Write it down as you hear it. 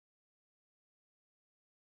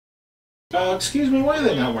Excuse me, why are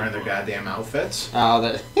they not wearing their goddamn outfits? Oh,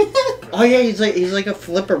 that. Oh yeah, he's like a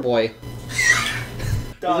flipper boy.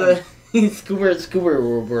 He's scuba.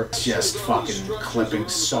 Just fucking clipping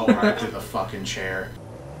so hard through the fucking chair.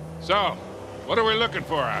 So, what are we looking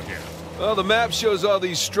for out here? Well, the map shows all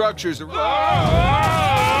these structures. It was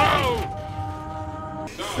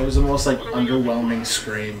the most like underwhelming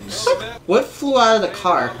screams. What flew out of the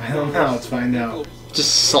car? I don't know. Let's find out.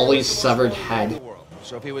 Just Sully's severed head.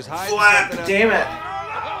 So if he was high, Flap! Damn it!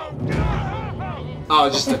 Oh,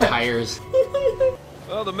 just the tires.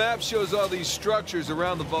 Well, the map shows all these structures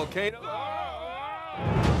around the volcano.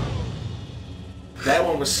 That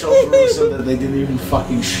one was so gruesome that they didn't even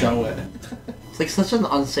fucking show it. It's like such an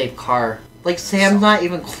unsafe car. Like Sam's not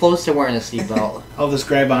even close to wearing a seatbelt. I'll just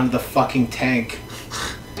grab onto the fucking tank.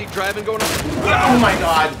 Keep driving, going on. Oh my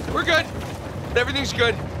god! We're good. Everything's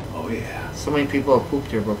good. Oh yeah. So many people have pooped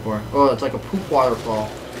here before. Oh, it's like a poop waterfall.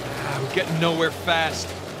 We're getting nowhere fast.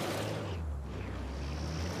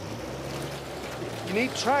 You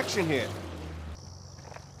need traction here.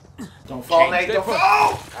 Don't fall, Nate. Don't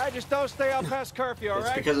fall! I just don't stay out past curfew, all It's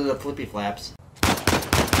right? because of the flippy flaps.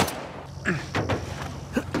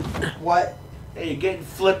 What? Hey, you're getting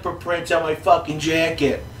flipper prints on my fucking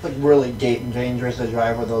jacket. It's like really dangerous to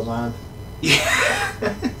drive with those on.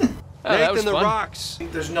 Yeah. Nate in the rocks.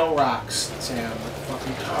 There's no rocks, Sam.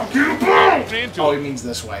 Fucking Oh, he means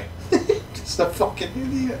this way. Just a fucking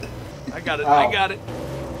idiot. I got it. Oh. I got it.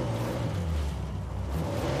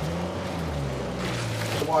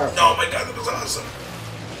 Oh my god, that was awesome.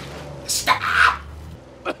 Stop!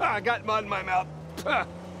 I got mud in my mouth.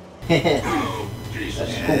 Yeah,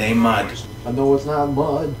 it ain't mud. I know it's not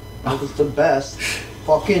mud. It's the best.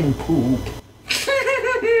 Fucking poop.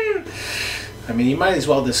 I mean, you might as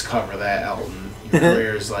well discover that, Elton. Your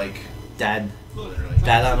career is like... Dead. Literally.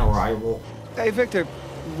 Dead on arrival. Hey, Victor,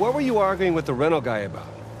 what were you arguing with the rental guy about?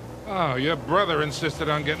 Oh, your brother insisted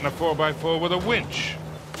on getting a 4x4 with a winch.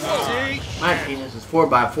 See? My penis is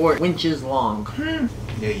 4x4 inches long.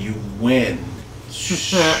 Yeah, you win.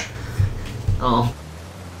 Oh.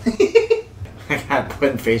 I got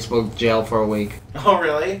put in Facebook jail for a week. Oh,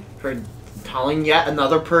 really? For telling yet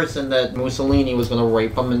another person that Mussolini was gonna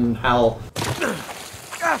rape him in hell.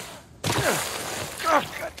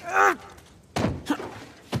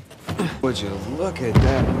 Would you look at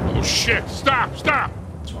that? Oh shit, stop!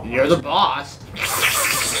 You're the boss.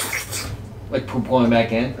 Like poop going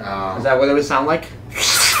back in? Is that what it would sound like?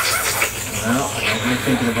 Well, I'm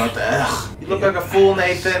thinking about that. Ugh. You look like a fool,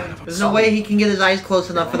 Nathan. There's no way he can get his eyes close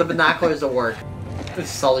enough for the binoculars to work.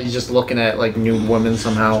 Sully's just looking at like nude women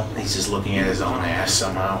somehow. He's just looking at his own ass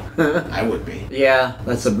somehow. I would be. Yeah,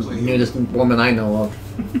 that's the nudist woman I know of.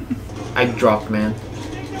 I'd drop, man.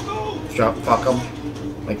 Fuck him.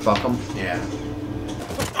 Like, fuck him. Yeah.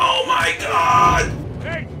 Oh my god!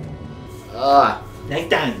 Hey!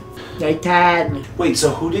 Nathan! Nathan! Wait,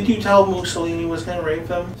 so who did you tell Mussolini was gonna rape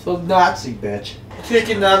him? So Nazi bitch.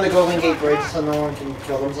 Taking down the Golden Gate Bridge so no one can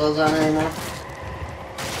kill themselves on it anymore.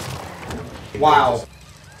 Wow.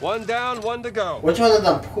 One down, one to go. Which one of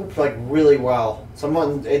them pooped like really well?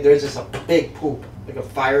 There's just a big poop, like a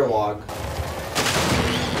fire log.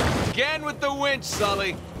 Again with the winch,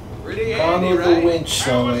 Sully. Pretty On handy, with right? the winch,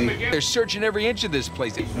 Sully. They're searching every inch of this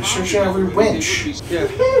place. They're searching every winch.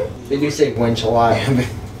 They do say winch a lot.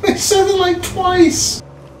 They said it like twice.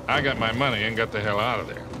 I got my money and got the hell out of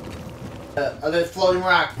there. Other floating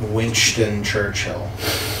rock. Winston Churchill.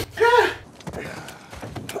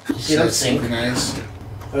 You see them sink? Synchronized.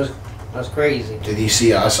 That was crazy. Did you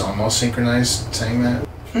see us almost synchronized saying that?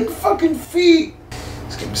 Fucking feet!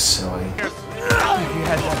 It's getting silly. You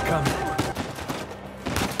had that coming.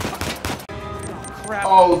 Crap.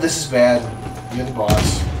 Oh, this is bad. You're the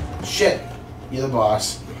boss. Shit. You're the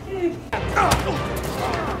boss.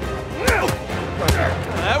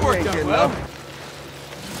 That worked out well.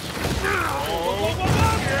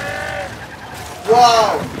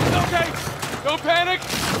 Whoa! Okay, don't panic.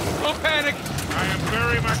 Don't panic. I am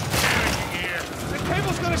very much panicking here. The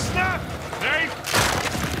cable's gonna snap. Nate!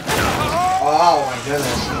 Oh my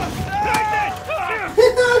goodness.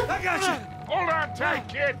 I got you. Hold on tight,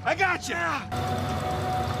 kid! I got you.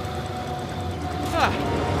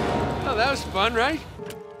 Oh, that was fun, right?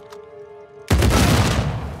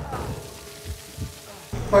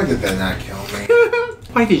 Why did that not kill me?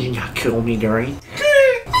 Why did you not kill me, Gary?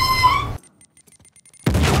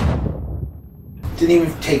 Didn't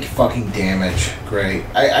even take fucking damage. Great.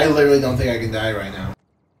 I literally don't think I can die right now.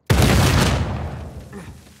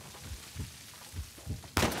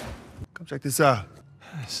 Come check this out.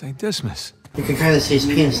 St. Dismas. You can kind of see his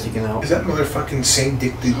penis sticking out. Is that motherfucking same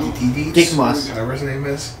Dick Dick Mus. Whatever his name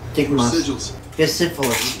is? Dick Mus. He has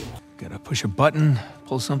syphilis. Gotta push a button,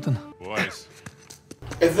 pull something. Boys.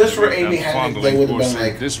 If this were Amy Hennig, they would have been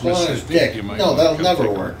like, This pull on his dick. No, that'll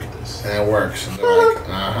never work. And it works. And they're like,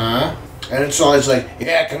 uh-huh. And it's always like,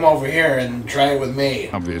 yeah, come over here and try it with me.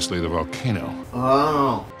 Obviously the volcano.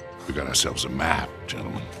 Oh. We got ourselves a map,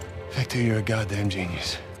 gentlemen. Victor, you're a goddamn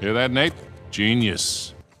genius. Hear that, Nate?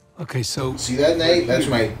 Genius. Okay, so See that, Nate? That's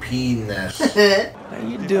my penis. how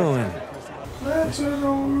you doing? That's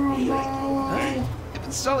a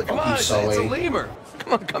Sully, come Fuck on, you, Sully. it's a lemur.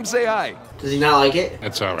 Come on, come say hi. Does he not like it?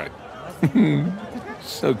 That's all right.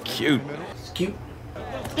 So cute. It's cute.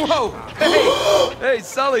 Whoa! Hey! Hey,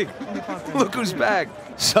 Sully! Look who's back.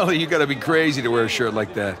 Sully, you gotta be crazy to wear a shirt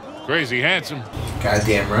like that. Crazy handsome.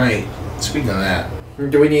 goddamn right. Speaking of that,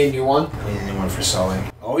 Do we need a new one? I need a new one for Sully.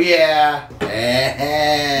 Oh yeah!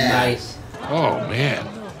 Nice. Oh, man.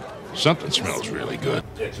 Something smells really good.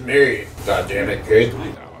 It's me. Goddamn it, kid.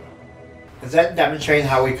 Is that demonstrating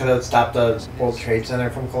how we could have stopped the World Trade Center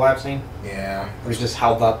from collapsing? Yeah. We just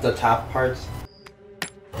held up the top parts?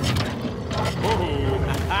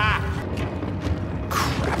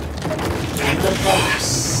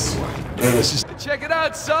 Check it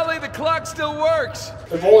out, Sully. The clock still works.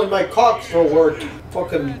 If only my cock still worked.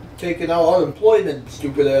 Fucking taking out unemployment,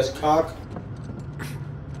 stupid ass cock.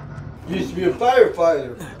 Used to be a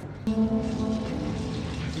firefighter.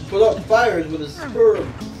 He put out fires with his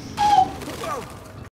sperm.